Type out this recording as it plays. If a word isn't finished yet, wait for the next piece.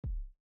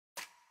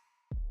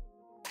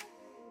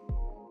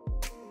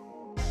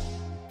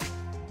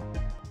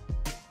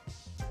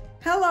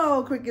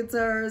Hello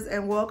Cricuters,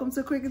 and welcome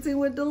to Cricketing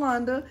with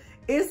Delonda.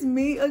 It's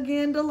me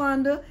again,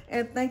 Delonda,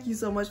 and thank you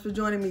so much for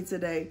joining me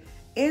today.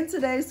 In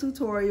today's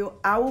tutorial,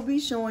 I will be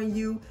showing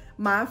you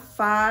my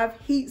 5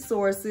 heat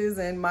sources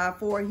and my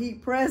 4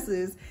 heat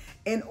presses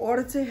in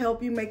order to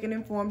help you make an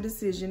informed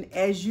decision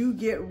as you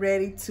get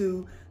ready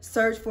to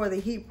search for the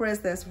heat press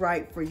that's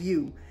right for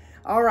you.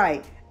 All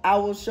right. I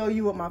will show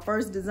you what my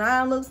first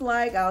design looks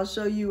like. I'll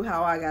show you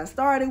how I got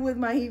started with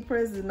my heat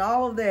presses and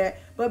all of that.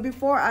 But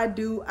before I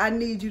do, I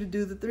need you to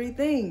do the 3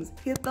 things.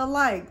 Hit the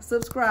like,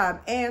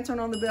 subscribe, and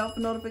turn on the bell for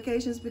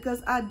notifications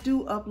because I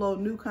do upload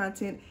new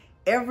content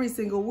every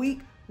single week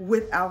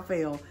without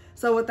fail.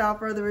 So without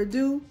further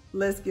ado,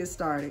 let's get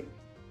started.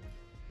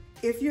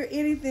 If you're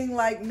anything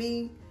like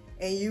me,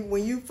 and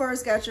when you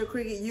first got your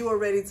Cricut, you were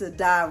ready to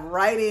dive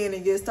right in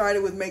and get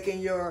started with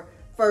making your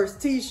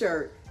first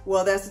t-shirt.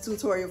 Well, that's a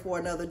tutorial for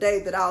another day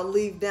that I'll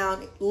leave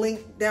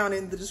link down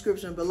in the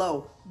description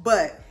below.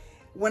 But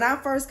when I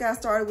first got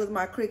started with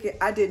my Cricut,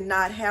 I did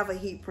not have a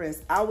heat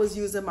press. I was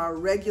using my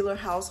regular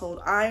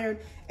household iron,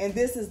 and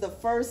this is the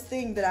first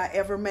thing that I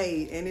ever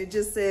made. And it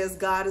just says,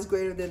 God is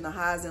greater than the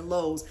highs and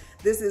lows.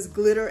 This is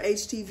glitter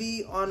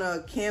HTV on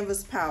a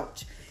canvas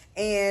pouch.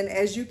 And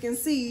as you can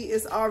see,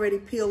 it's already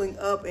peeling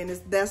up, and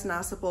that's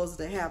not supposed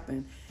to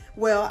happen.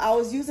 Well, I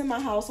was using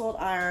my household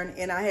iron,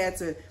 and I had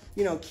to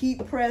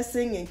keep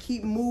pressing and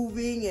keep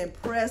moving and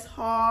press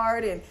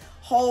hard and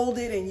hold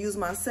it and use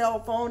my cell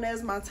phone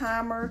as my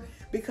timer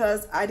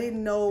because I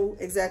didn't know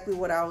exactly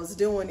what I was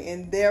doing,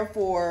 and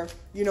therefore,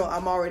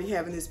 I'm already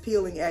having this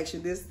peeling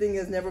action. This thing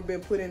has never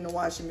been put in the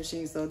washing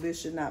machine, so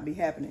this should not be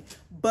happening.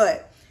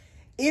 But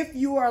if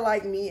you are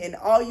like me and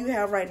all you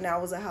have right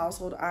now is a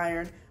household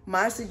iron,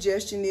 my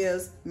suggestion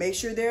is make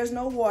sure there's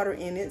no water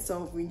in it.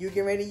 So when you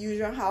get ready to use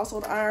your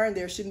household iron,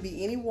 there shouldn't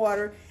be any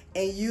water,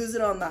 and use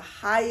it on the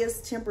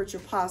highest temperature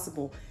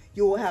possible.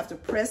 You will have to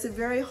press it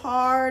very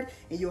hard,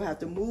 and you'll have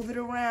to move it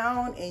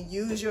around and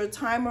use your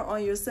timer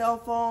on your cell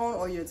phone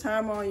or your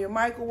timer on your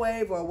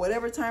microwave or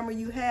whatever timer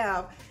you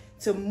have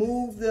to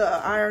move the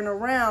iron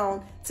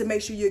around to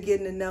make sure you're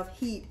getting enough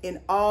heat in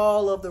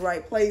all of the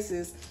right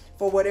places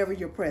for whatever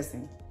you're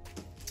pressing.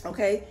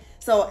 Okay,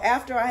 so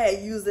after I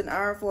had used an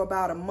iron for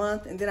about a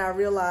month and then I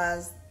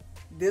realized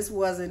this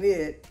wasn't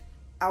it,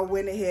 I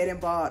went ahead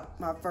and bought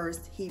my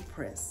first heat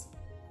press.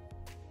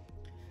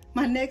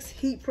 My next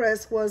heat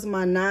press was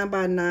my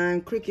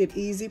 9x9 Cricut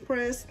Easy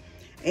Press,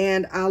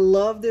 and I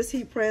love this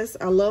heat press.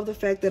 I love the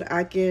fact that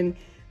I can,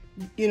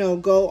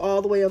 go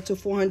all the way up to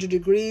 400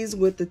 degrees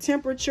with the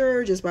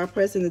temperature. Just by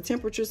pressing the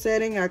temperature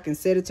setting, I can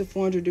set it to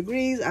 400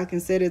 degrees. I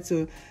can set it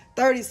to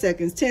 30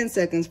 seconds, 10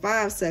 seconds,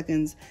 5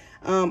 seconds.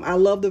 I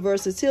love the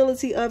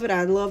versatility of it.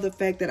 I love the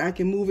fact that I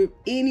can move it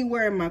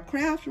anywhere in my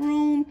craft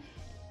room.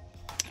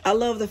 I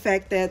love the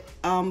fact that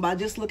by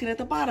just looking at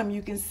the bottom,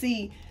 you can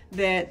see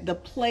that the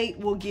plate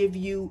will give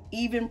you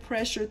even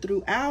pressure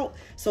throughout.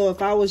 So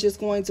if I was just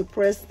going to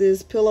press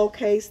this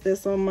pillowcase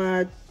that's on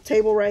my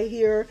table right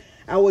here,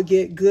 I would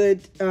get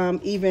good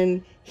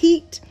even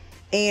heat.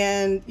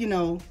 And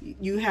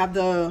you have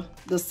the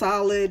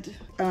solid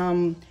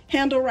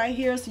handle right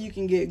here, so you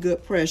can get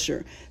good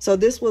pressure. So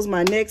this was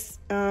my next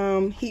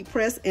heat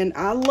press, and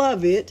I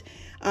love it.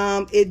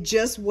 It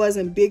just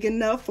wasn't big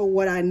enough for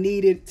what I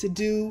needed to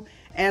do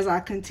as I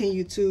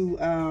continue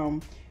to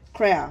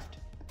craft.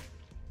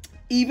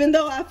 Even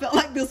though I felt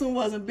like this one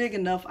wasn't big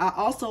enough, I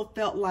also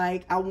felt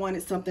like I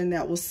wanted something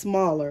that was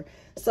smaller.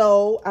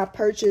 So I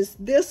purchased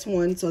this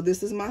one. So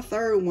this is my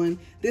third one.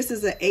 This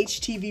is a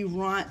HTV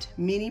Ront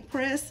mini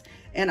press,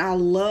 and I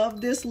love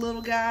this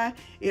little guy.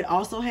 It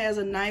also has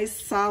a nice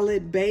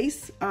solid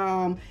base.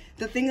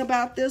 The thing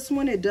about this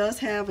one, it does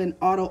have an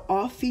auto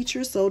off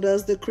feature. So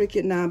does the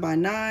Cricut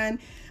 9x9.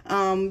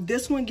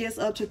 This one gets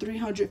up to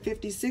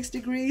 356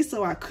 degrees,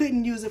 so I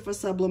couldn't use it for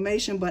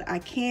sublimation, but I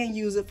can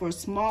use it for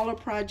smaller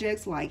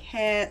projects like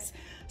hats,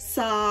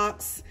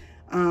 socks,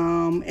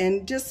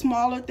 and just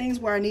smaller things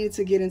where I needed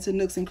to get into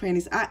nooks and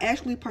crannies. I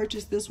actually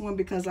purchased this one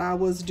because I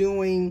was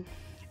doing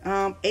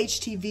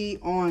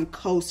HTV on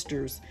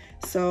coasters.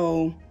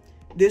 So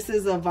this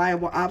is a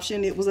viable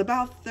option. It was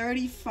about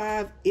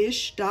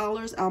 $35-ish.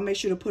 I'll make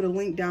sure to put a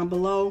link down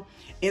below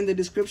in the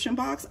description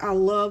box. I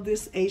love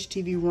this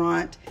HTV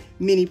Ront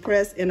mini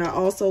press, and I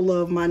also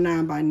love my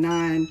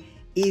 9x9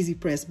 Easy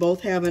Press.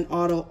 Both have an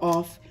auto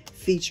off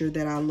feature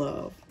that I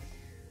love.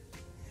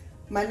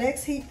 My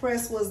next heat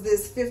press was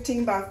this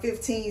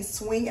 15x15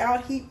 swing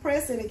out heat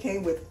press, and it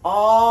came with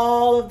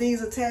all of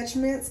these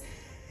attachments.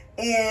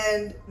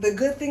 And the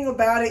good thing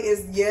about it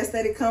is, yes,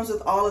 that it comes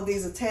with all of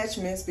these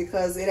attachments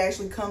because it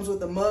actually comes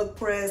with a mug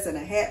press and a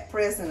hat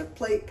press and a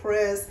plate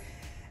press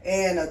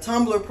and a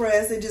tumbler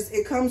press.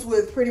 It comes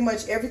with pretty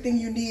much everything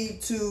you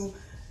need to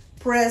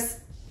press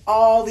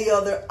all the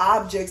other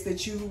objects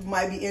that you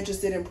might be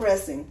interested in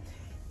pressing.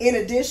 In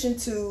addition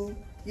to,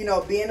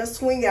 being a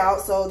swing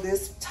out, so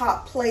this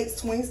top plate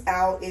swings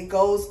out, it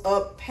goes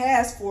up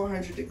past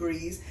 400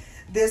 degrees.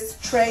 This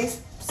tray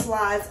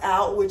slides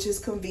out, which is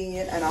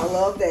convenient, and I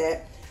love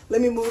that.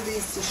 Let me move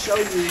these to show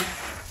you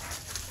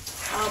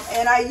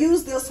And I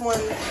use this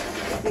one,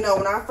 you know,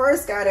 when I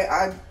first got it,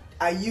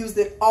 I used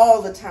it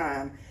all the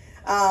time.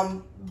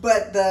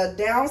 But the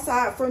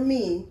downside for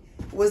me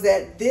was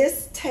that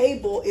this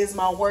table is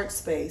my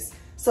workspace.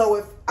 So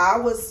if I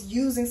was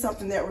using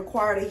something that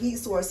required a heat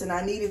source and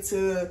I needed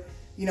to,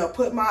 you know,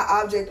 put my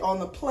object on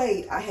the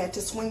plate, I had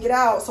to swing it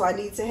out. So I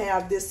need to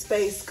have this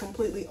space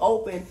completely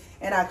open,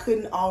 and I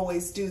couldn't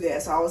always do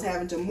that. So I was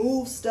having to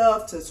move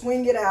stuff to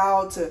swing it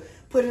out, to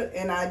put it,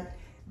 and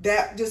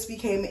that just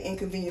became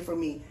inconvenient for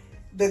me.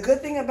 The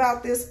good thing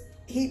about this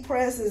heat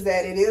press is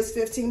that it is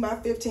 15 by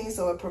 15,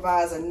 so it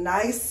provides a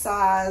nice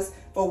size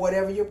for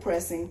whatever you're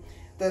pressing.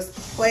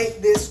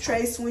 This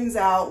tray swings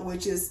out,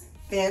 which is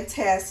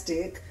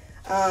fantastic.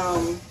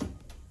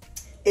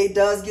 It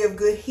does give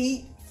good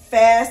heat,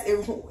 fast.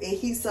 It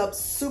heats up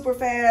super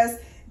fast,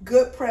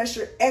 good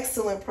pressure,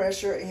 excellent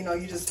pressure. You know,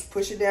 you just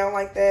push it down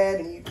like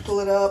that and you pull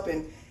it up,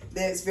 and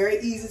then it's very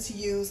easy to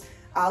use.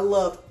 I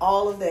loved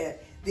all of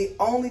that. The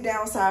only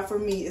downside for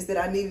me is that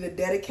I needed a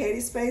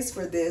dedicated space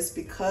for this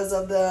because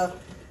of the,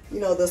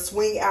 you know, the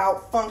swing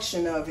out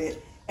function of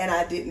it. And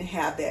I didn't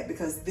have that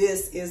because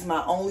this is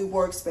my only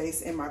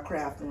workspace in my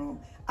craft room.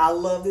 I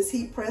love this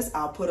heat press.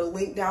 I'll put a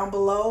link down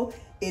below.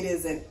 It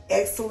is an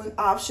excellent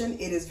option.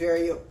 It is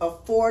very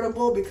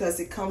affordable because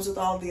it comes with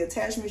all the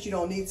attachments. You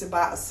don't need to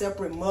buy a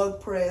separate mug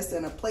press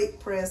and a plate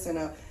press and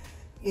a,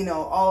 you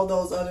know, all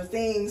those other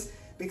things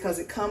because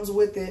it comes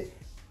with it.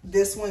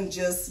 This one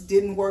just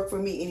didn't work for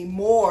me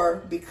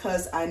anymore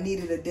because I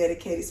needed a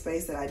dedicated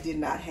space that I did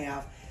not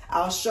have.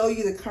 I'll show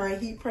you the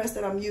current heat press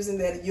that I'm using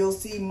that you'll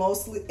see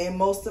mostly in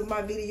most of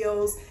my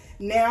videos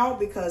now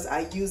because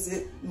I use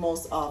it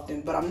most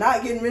often. But I'm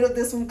not getting rid of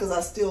this one because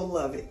I still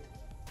love it.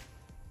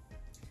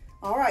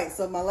 All right,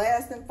 so my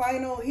last and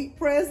final heat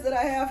press that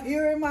I have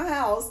here in my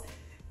house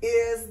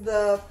is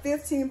the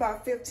 15 by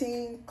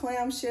 15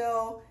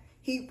 clamshell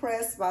heat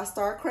press by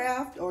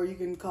StarCraft, or you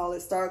can call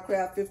it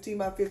StarCraft 15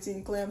 by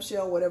 15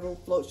 clamshell, whatever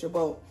floats your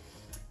boat.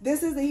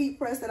 This is the heat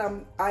press that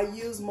I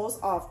use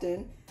most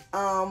often.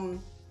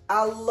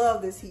 I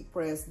love this heat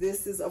press.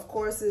 This is, of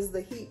course, is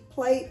the heat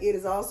plate. It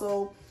is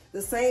also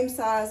the same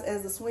size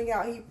as the swing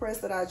out heat press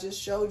that I just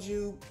showed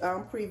you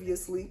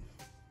previously.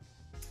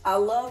 I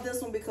love this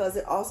one because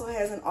it also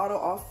has an auto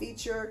off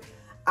feature.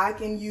 I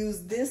can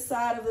use this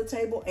side of the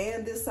table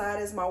and this side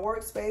as my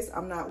workspace.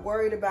 I'm not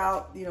worried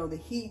about, you know, the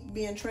heat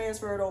being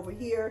transferred over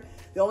here.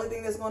 The only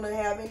thing that's going to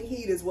have any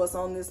heat is what's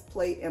on this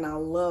plate, and I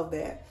love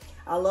that.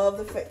 I love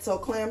the fact, so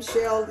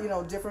clamshell, you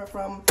know, different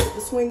from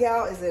the swing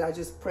out is that I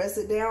just press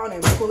it down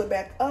and pull it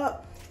back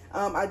up.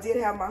 I did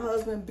have my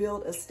husband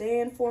build a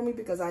stand for me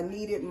because I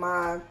needed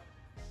my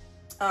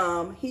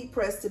heat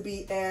press to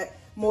be at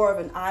more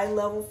of an eye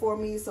level for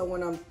me. So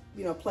when I'm,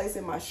 you know,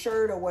 placing my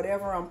shirt or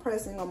whatever I'm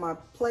pressing on my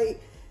plate,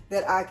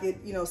 that I could,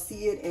 you know,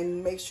 see it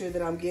and make sure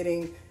that I'm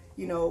getting,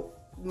 you know,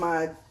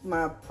 my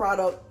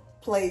product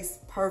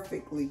placed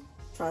perfectly.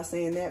 Try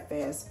saying that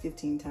fast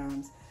 15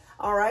 times.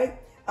 All right.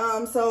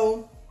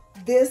 So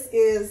this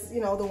is,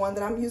 you know, the one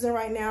that I'm using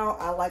right now.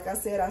 Like I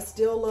said, I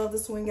still love the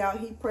swing out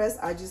heat press.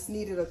 I just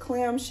needed a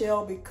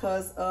clamshell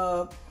because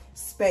of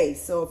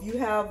space. So if you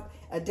have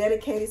a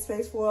dedicated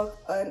space for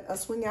a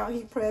swing out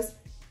heat press,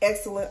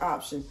 excellent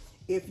option.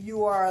 If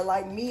you are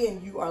like me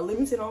and you are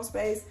limited on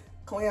space,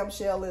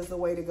 clamshell is the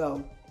way to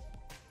go.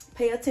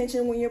 Pay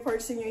attention when you're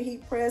purchasing your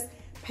heat press.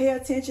 Pay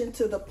attention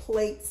to the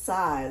plate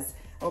size,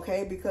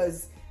 okay?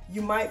 Because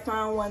you might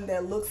find one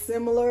that looks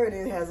similar and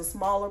it has a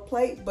smaller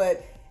plate,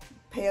 but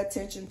pay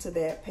attention to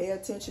that. Pay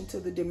attention to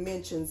the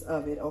dimensions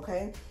of it,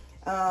 okay?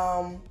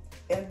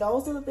 And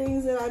those are the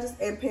things that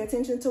and pay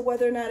attention to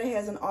whether or not it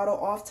has an auto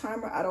off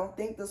timer. I don't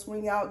think the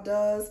swing out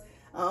does,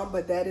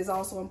 but that is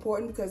also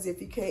important because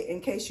if you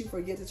in case you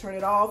forget to turn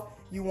it off,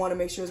 you want to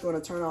make sure it's going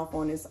to turn off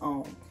on its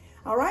own.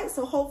 All right,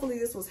 so hopefully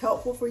this was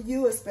helpful for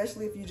you,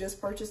 especially if you just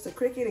purchased a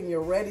Cricut and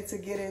you're ready to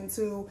get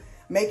into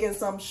making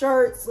some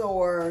shirts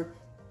or,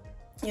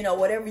 you know,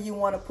 whatever you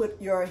want to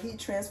put your heat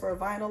transfer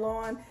vinyl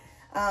on.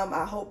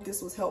 I hope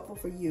this was helpful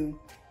for you.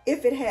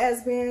 If it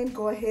has been,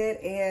 go ahead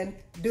and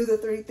do the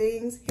 3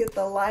 things. Hit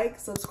the like,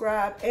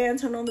 subscribe, and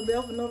turn on the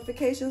bell for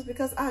notifications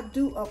because I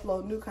do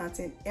upload new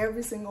content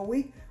every single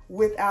week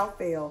without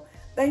fail.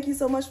 Thank you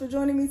so much for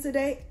joining me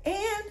today,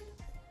 and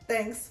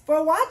thanks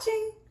for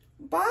watching.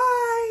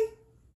 Bye.